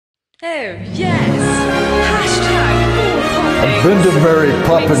Oh, yes. Hashtag I've been to Mary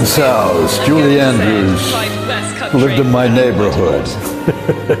Poppins' house. Julie Andrews lived in my neighborhood.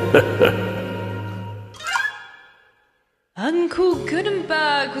 Uncle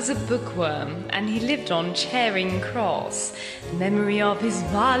Gutenberg was a bookworm, and he lived on Charing Cross. The memory of his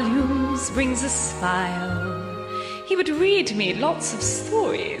volumes brings a smile. He would read me lots of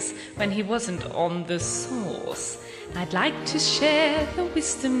stories when he wasn't on the source. I'd like to share the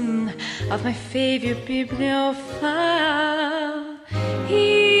wisdom of my favorite bibliophile.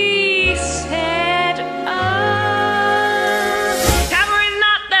 He said, cover is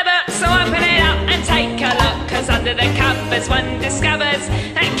not the book, so open it up and take a look, 'cause under the covers one discovers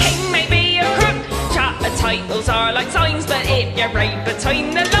a king may be a crook. Charter titles are like signs, but if you read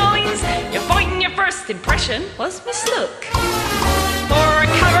between the lines, you find your first impression was mistook. For a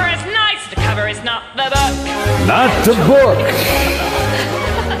cover is nice, the cover is not the book. Not the book.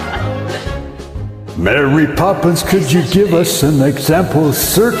 Mary Poppins, could you give us an example?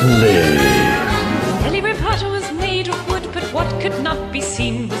 Certainly. Mary Potter was made of wood, but what could not be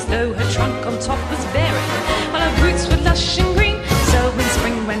seen was though her trunk on top was barren, while her roots were lush and green. So in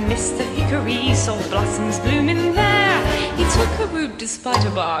spring, when Mr. Hickory saw blossoms blooming there, he took a root despite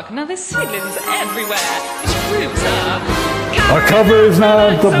her bark. Now there's seedlings everywhere, which proves a cover is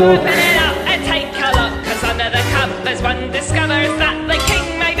not the book. Open it up and take a look, 'cause under the covers one discovers that the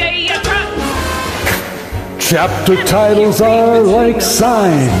king may be a crook. Chapter titles are like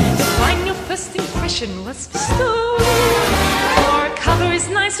signs. Find your first impression was bestowed. Or a cover is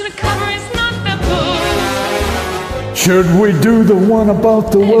nice and a cover is not the book. Should we do the one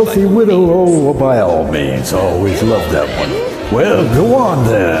about the wealthy widow? Oh, by all means, always love that one. Well, go on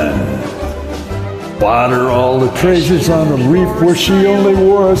then. Bought her all the treasures on a reef where she only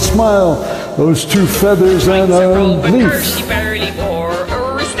wore a smile, those two feathers and a leaf. She barely wore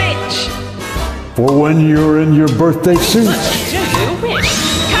a stitch. For when you're in your birthday suit. Do you wish?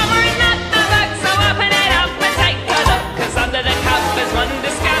 Cover is not the book, so open it up and take a look, 'cause under the covers one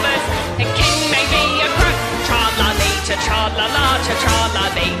discovers a king may be a crook. Tra-la-lee-cha, tra-la-la,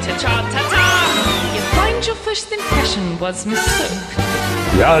 cha-tra-la-lee-cha, cha-ta-ta. You find your first impression was mistook.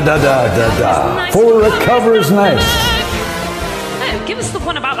 Ya-da-da-da-da. For a cover is nice. Oh, give us the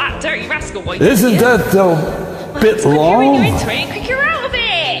one about that dirty rascal, boy. Isn't that a bit long? You're into it, quick, you're out of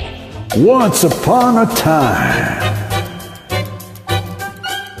it. Once upon a time.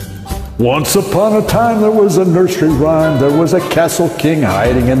 Once upon a time there was a nursery rhyme. There was a castle king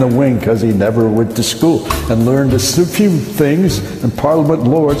hiding in the wing, 'cause he never went to school and learned a few things in Parliament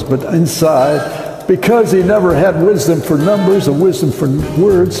lords, but inside, because he never had wisdom for numbers or wisdom for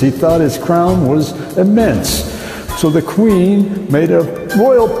words, he thought his crown was immense. So the queen made a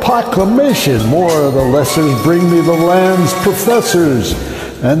royal proclamation, more of the lessers bring me the land's professors.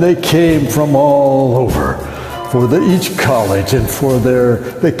 And they came from all over for each college, and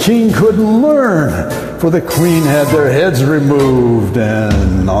the king couldn't learn, for the queen had their heads removed.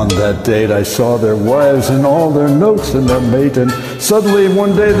 And on that date I saw their wives and all their notes and their mate, and suddenly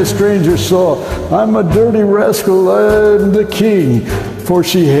one day the stranger saw, I'm a dirty rascal, I'm the king. For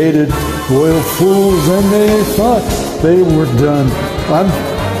she hated royal fools and they thought they were done. I'm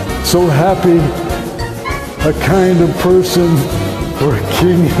so happy, a kind of person where a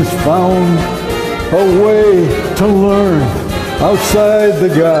king has found a way to learn outside the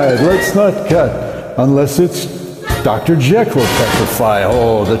guide. Let's not cut unless it's Dr. Jekyll petrify.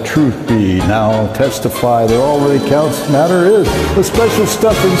 Oh, the truth be now testify that all that counts matter is the special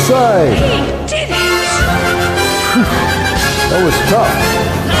stuff inside. He did it! That was tough.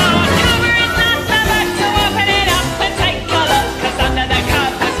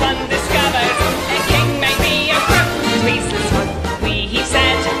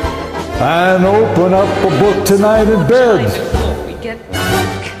 And open up a book tonight in bed.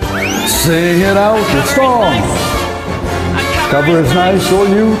 Sing it out the song. Cover is nice or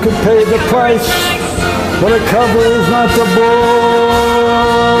you could pay the price, but a cover is not the book.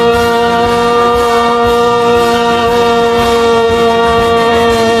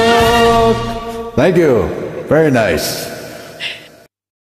 Thank you. Very nice.